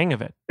might be the king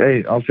of it.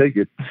 Hey, I'll take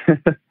it.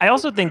 I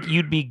also think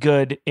you'd be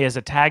good as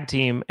a tag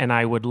team, and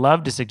I would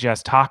love to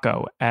suggest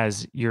Taco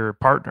as your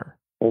partner.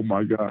 Oh,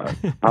 my God.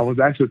 I was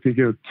actually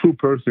thinking of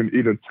two-person,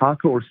 either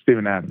Taco or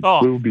Steven Adams.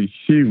 Oh, it would be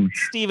huge.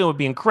 Steven would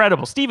be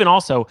incredible. Steven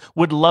also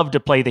would love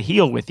to play the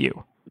heel with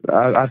you.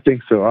 I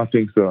think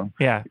so.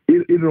 Yeah.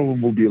 Either of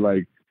them will be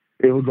like,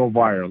 it will go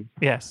viral.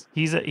 Yes.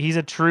 He's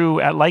a true,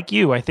 like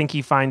you, I think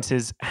he finds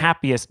his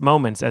happiest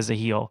moments as a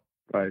heel.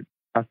 Right.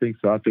 I think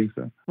so.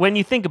 When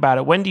you think about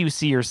it, when do you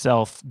see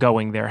yourself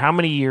going there? How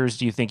many years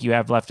do you think you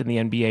have left in the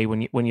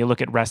NBA when you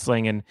look at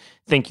wrestling and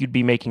think you'd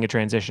be making a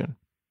transition?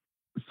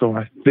 So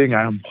I think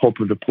I'm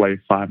hoping to play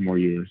 5 more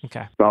years.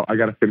 Okay. So I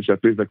got to finish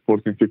at least like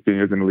 14, 15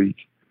 years in the league.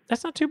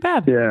 That's not too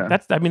bad. Yeah.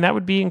 That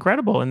would be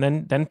incredible. And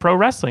then pro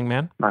wrestling,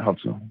 man. I hope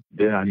so.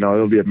 Yeah, no,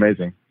 it'll be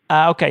amazing.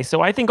 Okay,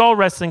 so I think all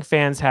wrestling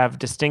fans have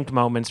distinct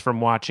moments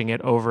from watching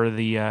it over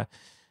the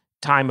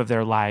time of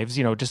their lives,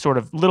 just sort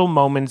of little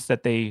moments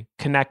that they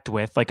connect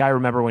with. Like I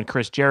remember when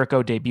Chris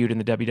Jericho debuted in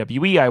the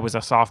WWE, I was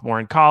a sophomore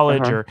in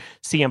college, or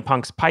CM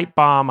Punk's pipe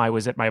bomb. I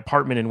was at my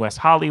apartment in West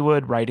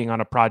Hollywood writing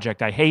on a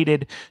project I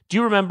hated. Do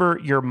you remember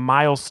your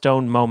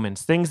milestone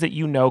moments, things that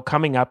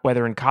coming up,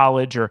 whether in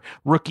college or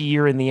rookie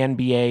year in the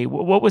NBA?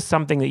 What was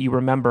something that you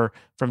remember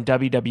from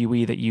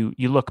WWE that you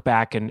look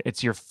back and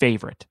it's your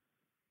favorite?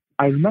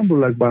 I remember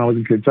like when I was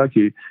in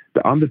Kentucky,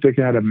 the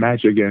Undertaker had a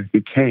match against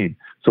the Kane.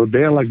 So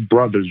they're like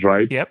brothers,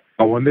 right? Yep.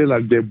 But when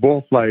they're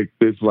both like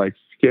this like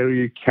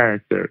scary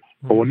character.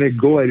 But when they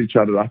go at each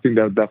other, I think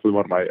that's definitely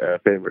one of my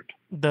favorite.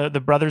 The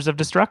Brothers of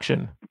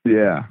Destruction.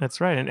 Yeah.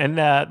 That's right. And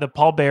the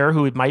Paul Bearer,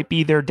 who might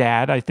be their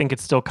dad, I think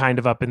it's still kind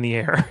of up in the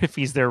air if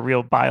he's their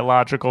real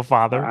biological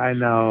father. I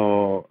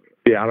know.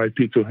 Yeah,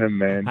 R.I.P. to him,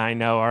 man. I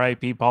know,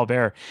 R.I.P. Paul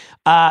Bearer.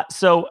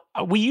 So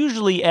we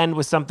usually end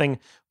with something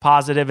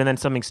positive and then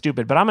something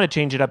stupid, but I'm going to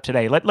change it up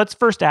today. Let's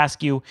first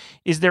ask you,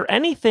 is there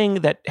anything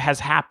that has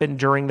happened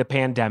during the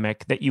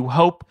pandemic that you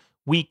hope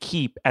we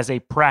keep as a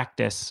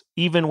practice,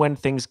 even when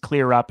things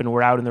clear up and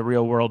we're out in the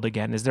real world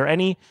again? Is there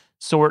any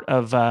sort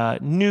of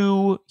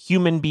new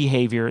human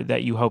behavior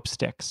that you hope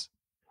sticks?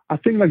 I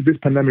think like this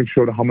pandemic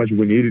showed how much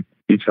we needed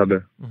each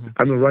other. Mm-hmm.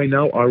 I mean, right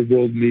now our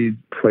world needs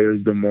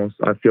players the most.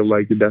 I feel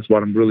like that's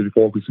what I'm really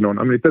focusing on.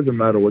 I mean, it doesn't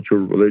matter what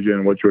your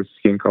religion, what your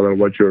skin color,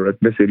 what your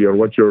ethnicity, or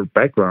what your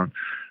background.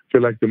 I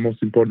feel like the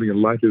most important thing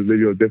in life is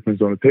leaving a difference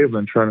on the table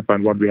and trying to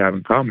find what we have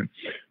in common.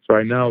 So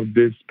right now,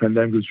 this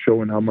pandemic is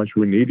showing how much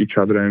we need each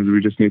other, and we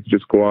just need to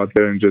just go out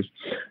there and just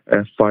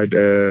fight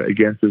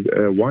against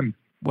one.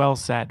 Well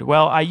said.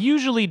 Well, I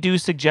usually do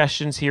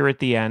suggestions here at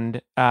the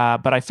end,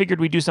 but I figured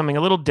we'd do something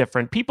a little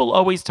different. People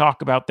always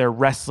talk about their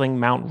wrestling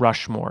Mount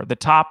Rushmore, the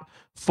top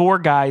 4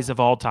 guys of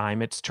all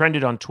time. It's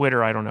trended on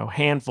Twitter, I don't know,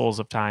 handfuls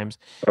of times.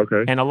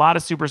 Okay. And a lot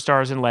of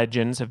superstars and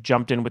legends have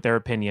jumped in with their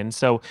opinions.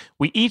 So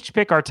we each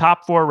pick our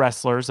top 4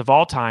 wrestlers of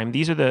all time.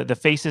 These are the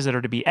faces that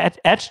are to be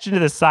etched into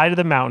the side of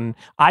the mountain.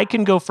 I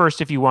can go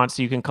first if you want,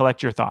 so you can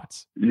collect your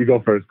thoughts. You go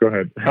first. Go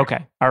ahead.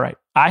 Okay. All right.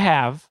 I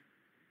have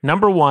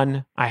number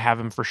 1. I have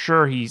him for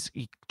sure. He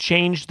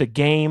changed the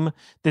game.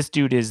 This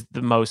dude is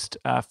the most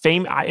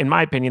in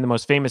my opinion, the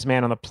most famous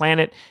man on the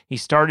planet. He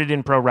started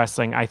in pro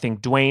wrestling. I think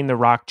Dwayne "The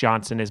Rock"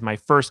 Johnson is my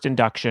first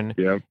induction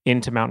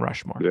into Mount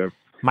Rushmore. Yep.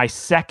 My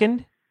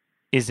second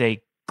is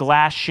a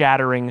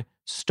glass-shattering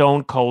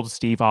Stone Cold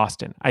Steve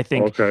Austin. I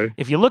think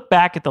if you look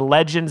back at the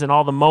legends and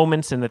all the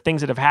moments and the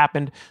things that have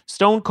happened,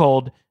 Stone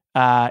Cold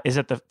is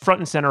at the front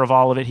and center of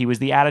all of it. He was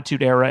the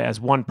Attitude Era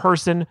as one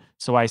person,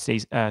 so I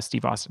say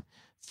Steve Austin.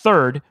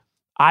 Third,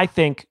 I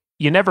think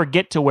you never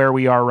get to where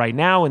we are right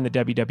now in the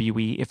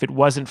WWE if it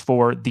wasn't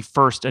for the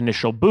first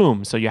initial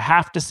boom. So you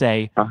have to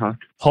say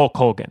Hulk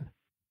Hogan.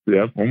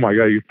 Yeah. Oh my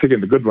God, you're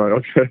picking the good one.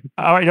 Okay.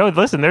 All right. No,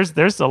 listen,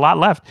 there's a lot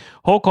left.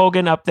 Hulk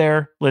Hogan up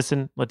there.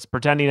 Listen, let's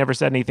pretend he never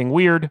said anything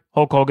weird.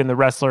 Hulk Hogan, the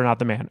wrestler, not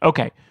the man.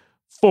 Okay.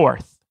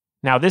 Fourth.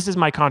 Now, this is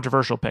my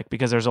controversial pick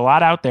because there's a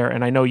lot out there,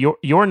 and I know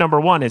your number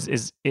 1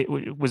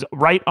 it was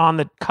right on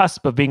the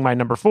cusp of being my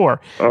number 4.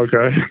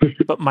 Okay.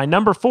 But my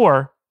number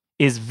 4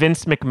 is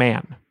Vince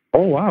McMahon.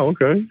 Oh, wow.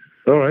 Okay.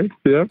 All right.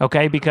 Yeah.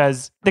 Okay,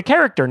 because the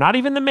character, not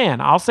even the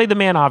man. I'll say the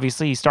man,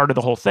 obviously, he started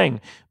the whole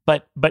thing.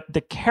 But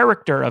the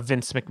character of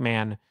Vince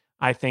McMahon,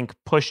 I think,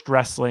 pushed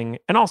wrestling.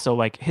 And also,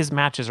 like, his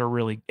matches are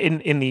really,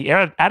 in the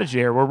Attitude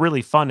Era, were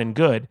really fun and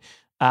good.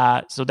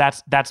 So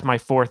that's my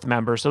 4th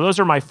member. So those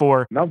are my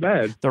 4. Not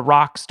bad. The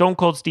Rock, Stone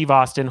Cold Steve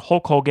Austin,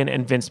 Hulk Hogan,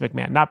 and Vince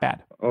McMahon. Not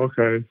bad.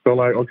 Okay. So,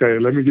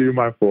 let me give you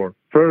my 4.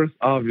 First,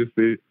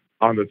 obviously,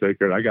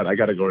 Undertaker. I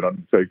gotta go with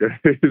Undertaker.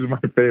 He's my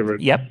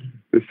favorite. Yep.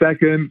 The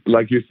second,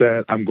 like you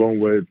said, I'm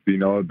going with,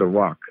 The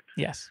Rock.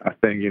 Yes. I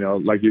think,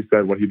 like you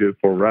said, what he did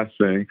for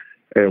wrestling,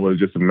 it was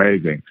just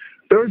amazing.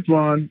 Third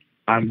one,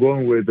 I'm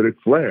going with Ric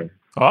Flair.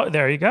 Oh,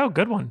 there you go.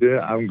 Good one.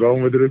 Yeah, I'm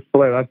going with Ric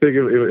Flair. I think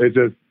it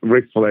just,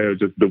 Ric Flair,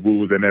 just the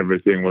moves and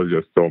everything was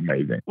just so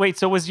amazing. Wait,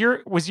 so was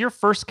your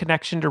first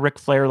connection to Ric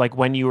Flair like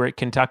when you were at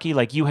Kentucky?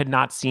 Like you had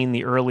not seen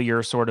the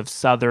earlier sort of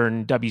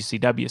Southern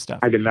WCW stuff?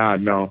 I did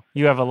not, no.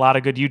 You have a lot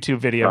of good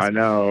YouTube videos. I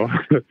know.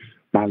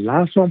 My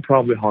last one,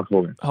 probably Hulk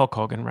Hogan. Hulk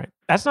Hogan, right.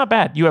 That's not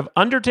bad. You have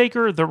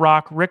Undertaker, The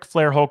Rock, Ric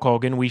Flair, Hulk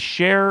Hogan. We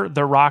share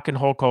The Rock and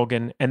Hulk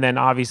Hogan, and then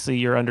obviously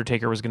your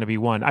Undertaker was going to be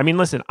 1. I mean,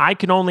 listen, I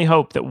can only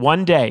hope that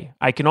one day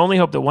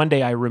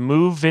I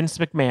remove Vince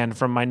McMahon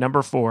from my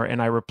number 4 and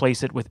I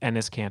replace it with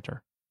Enes Kanter.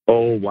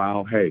 Oh,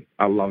 wow. Hey,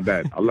 I love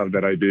that. I love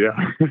that idea.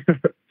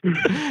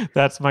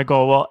 That's my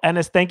goal. Well,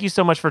 Enes, thank you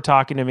so much for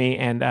talking to me.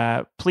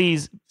 And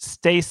please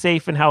stay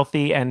safe and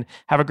healthy and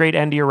have a great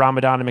end to your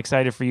Ramadan. I'm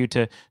excited for you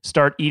to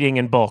start eating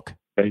in bulk.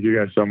 Thank you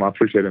guys so much.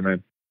 Appreciate it,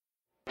 man.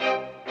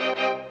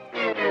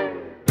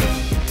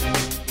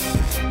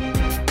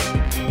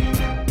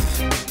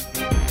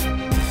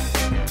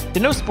 The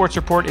No Sports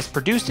Report is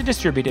produced and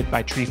distributed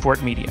by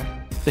Treefort Media.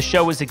 The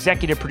show is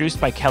executive produced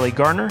by Kelly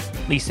Garner,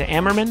 Lisa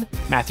Ammerman,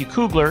 Matthew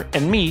Kugler,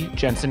 and me,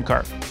 Jensen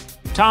Karp.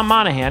 Tom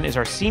Monahan is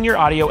our senior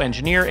audio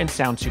engineer and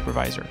sound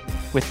supervisor,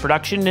 with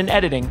production and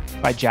editing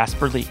by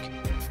Jasper Leak.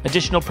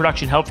 Additional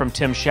production help from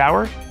Tim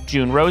Schauer,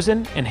 June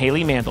Rosen, and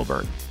Haley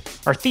Mandelberg.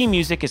 Our theme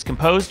music is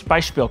composed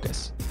by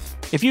Spilkus.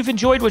 If you've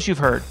enjoyed what you've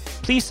heard,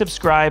 please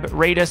subscribe,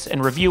 rate us,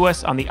 and review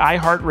us on the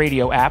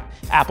iHeartRadio app,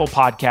 Apple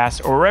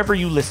Podcasts, or wherever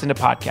you listen to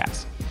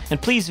podcasts.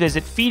 And please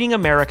visit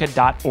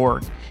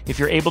feedingamerica.org. If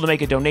you're able to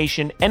make a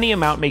donation, any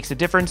amount makes a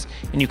difference,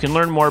 and you can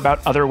learn more about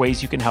other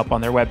ways you can help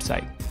on their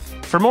website.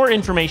 For more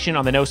information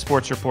on the No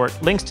Sports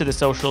Report, links to the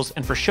socials,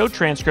 and for show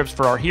transcripts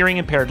for our hearing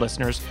impaired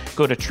listeners,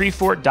 go to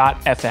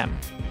treefort.fm.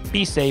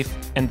 Be safe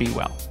and be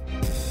well.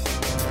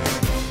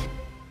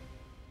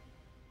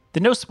 The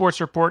No Sports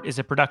Report is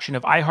a production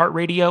of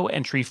iHeartRadio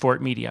and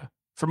Treefort Media.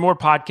 For more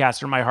podcasts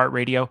from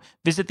iHeartRadio,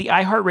 visit the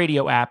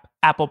iHeartRadio app,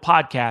 Apple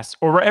Podcasts,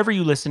 or wherever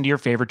you listen to your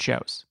favorite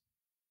shows.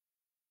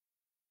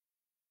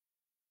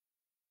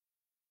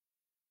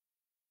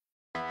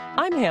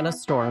 I'm Hannah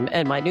Storm,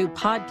 and my new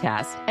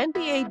podcast,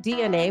 NBA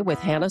DNA with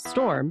Hannah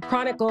Storm,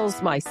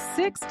 chronicles my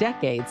 6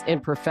 decades in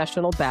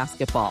professional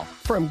basketball.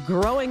 From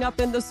growing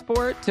up in the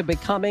sport to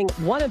becoming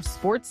one of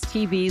sports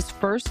TV's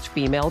first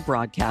female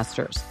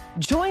broadcasters.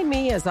 Join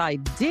me as I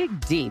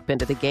dig deep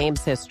into the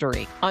game's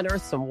history,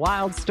 unearth some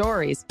wild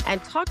stories,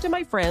 and talk to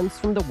my friends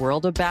from the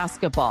world of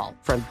basketball,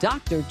 from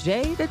Dr.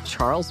 J to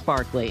Charles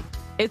Barkley.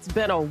 It's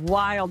been a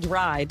wild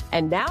ride,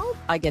 and now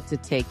I get to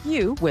take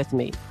you with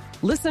me.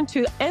 Listen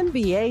to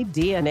NBA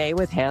DNA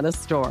with Hannah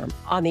Storm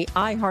on the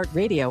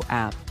iHeartRadio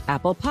app,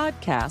 Apple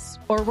Podcasts,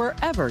 or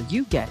wherever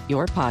you get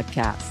your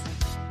podcasts.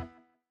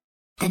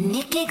 The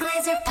Nikki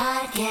Glaser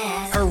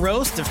Podcast. Her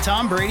roast of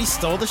Tom Brady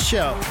stole the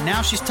show.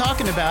 Now she's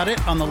talking about it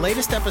on the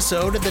latest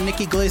episode of the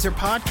Nikki Glaser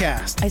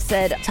Podcast. I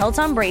said, tell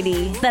Tom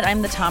Brady that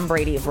I'm the Tom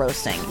Brady of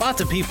roasting. Lots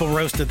of people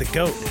roasted the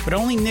GOAT, but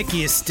only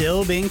Nikki is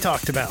still being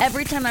talked about.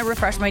 Every time I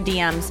refresh my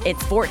DMs,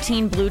 it's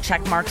 14 blue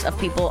check marks of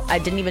people I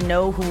didn't even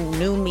know who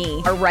knew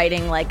me are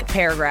writing like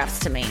paragraphs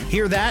to me.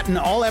 Hear that in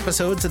all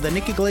episodes of the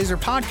Nikki Glaser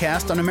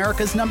Podcast on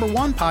America's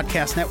 #1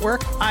 podcast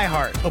network,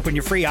 iHeart. Open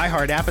your free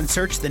iHeart app and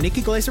search the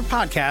Nikki Glaser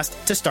Podcast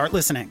to start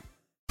listening.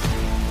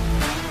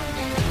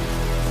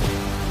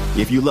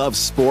 If you love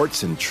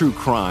sports and true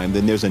crime,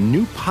 then there's a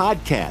new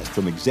podcast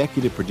from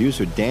executive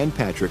producer Dan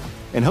Patrick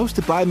and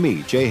hosted by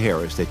me, Jay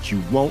Harris, that you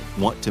won't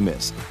want to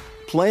miss.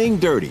 Playing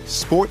Dirty: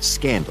 Sports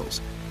Scandals.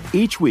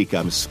 Each week,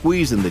 I'm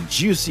squeezing the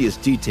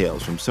juiciest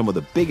details from some of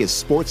the biggest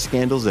sports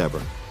scandals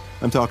ever.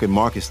 I'm talking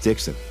Marcus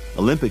Dixon,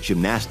 Olympic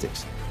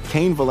gymnastics,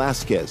 Cain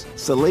Velasquez,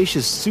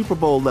 salacious Super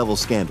Bowl-level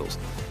scandals.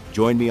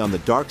 Join me on the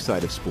dark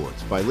side of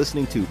sports by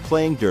listening to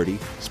Playing Dirty: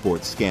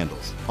 Sports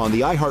Scandals on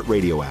the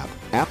iHeartRadio app,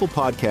 Apple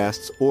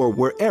Podcasts, or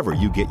wherever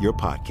you get your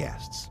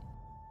podcasts.